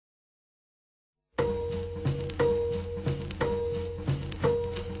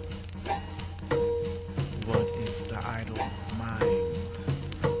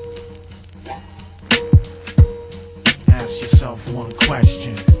one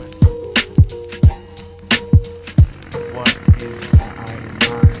question. What is the item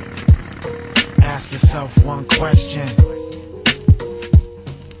mind? Ask yourself one question.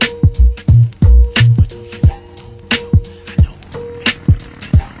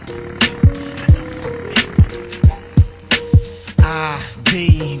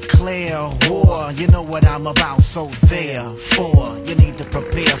 Declare war, you know what I'm about, so therefore you need to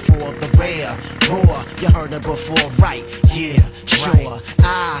prepare for the rare roar. You heard it before, right? Yeah, sure.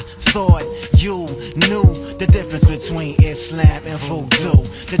 I thought you knew the difference between Islam and voodoo,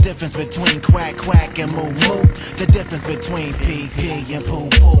 the difference between quack quack and moo moo, the difference between pee pee and poo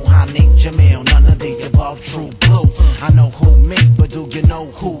poo. Honey, Jamil, none of the above, true blue. I know who me, but do you know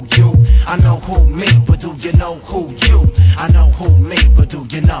who you? I know who me, but do you know who you? I know who me, but do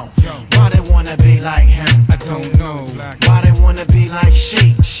you know? Why they wanna be like him? I don't know. Why they wanna be like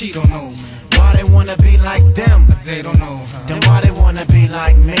she? She don't know, man. Why they wanna be like them? They don't know. Then why they wanna be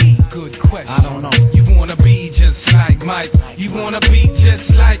like me? Good question. I don't know. You wanna be just like Mike. You wanna be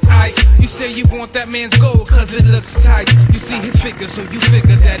just like Ike. You say you want that man's gold cause it looks tight. You see his figure so you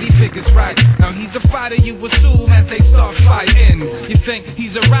figure that he figures right. Now he's a fighter, you assume as they start fighting. You think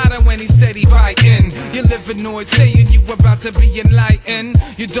he's a rider when he's steady biting. You're livinoid saying you about to be enlightened.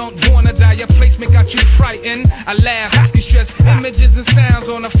 You don't wanna die, your placement got you frightened. I laugh, you stress images and sounds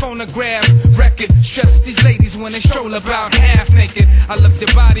on a phonograph record. Stress these ladies when they stroll about half naked. I love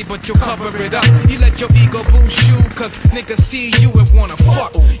your body but you'll cover it up. You let your ego boost you cause niggas see you and wanna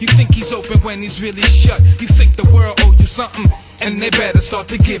fuck. You think he's open when he's really shut. You think the world owe you something and they better start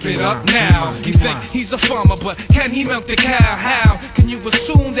to give it up now. You think he's a farmer, but can he milk the cow? How can you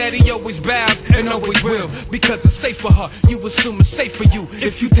assume that he always bows and always will? Because it's safe for her, you assume it's safe for you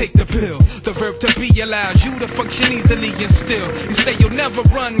if you take the pill. The verb to be allows you to function easily and still. You say you'll never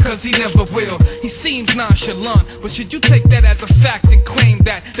run cause he never will. He seems nonchalant, but should you take that as a fact and claim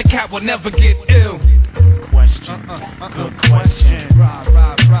that the cat will never get ill? Question, good question.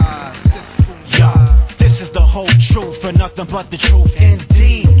 Yo, this is the whole truth and nothing but the truth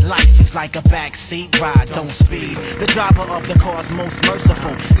indeed. Life is like a backseat ride, don't speed. The driver of the car's most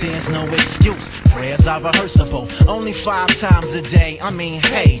merciful. There's no excuse, prayers are rehearsable. Only 5 times a day, I mean,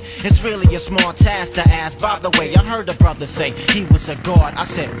 hey, it's really a small task to ask. By the way, I heard a brother say he was a god. I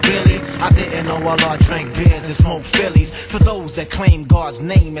said, really? I didn't know all our drink beers and smoke Phillies. For those that claim God's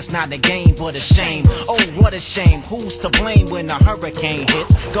name, it's not a game but a shame. Oh, what a shame, who's to blame when a hurricane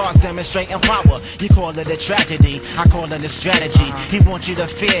hits? God's demonstrating power, you call it a tragedy, I call it a strategy. He wants you to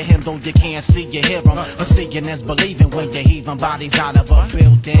fear him, though you can't see, you hear him. But seeing is believing when you're heaving bodies out of a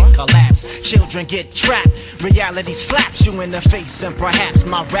building collapse. Children get trapped, reality slaps you in the face, and perhaps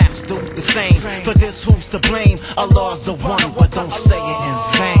my raps do the same. For this, who's to blame? Allah's the one, but don't say it in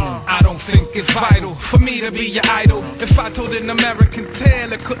vain. I don't think it's vital for me to be your idol. If I told an American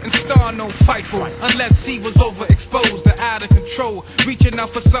tale, it couldn't star no fightful. Unless he was overexposed or out of control, reaching out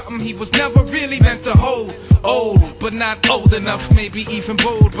for something he was never really meant to hold. Old, but not old enough, maybe even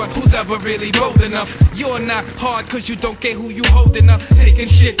bold, but who's ever really bold enough? You're not hard cause you don't get who you holding up. Taking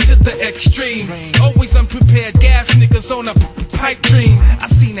shit to the extreme. Always unprepared gas niggas on a pipe dream. I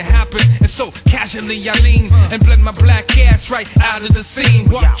seen it happen and so casually I lean and blend my black ass right out of the scene.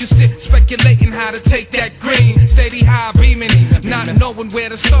 Watch you sit speculating how to take that green. Steady high beaming, not knowing where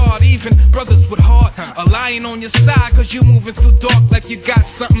to start. Even brothers with heart are lying on your side cause you moving through dark like you got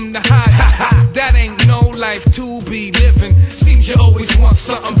something to hide. That ain't no life to be living. Seems you always want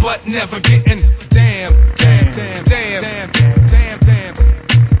something but never getting. Damn, damn, damn, damn, damn, damn,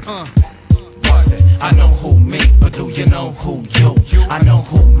 damn. I know who me, but do you know who you? I know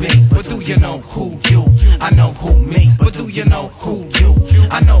who me, but do you know who you? I know who me, but do you know who you?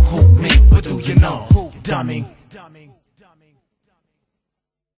 I know who me, but do you know who? Dummy.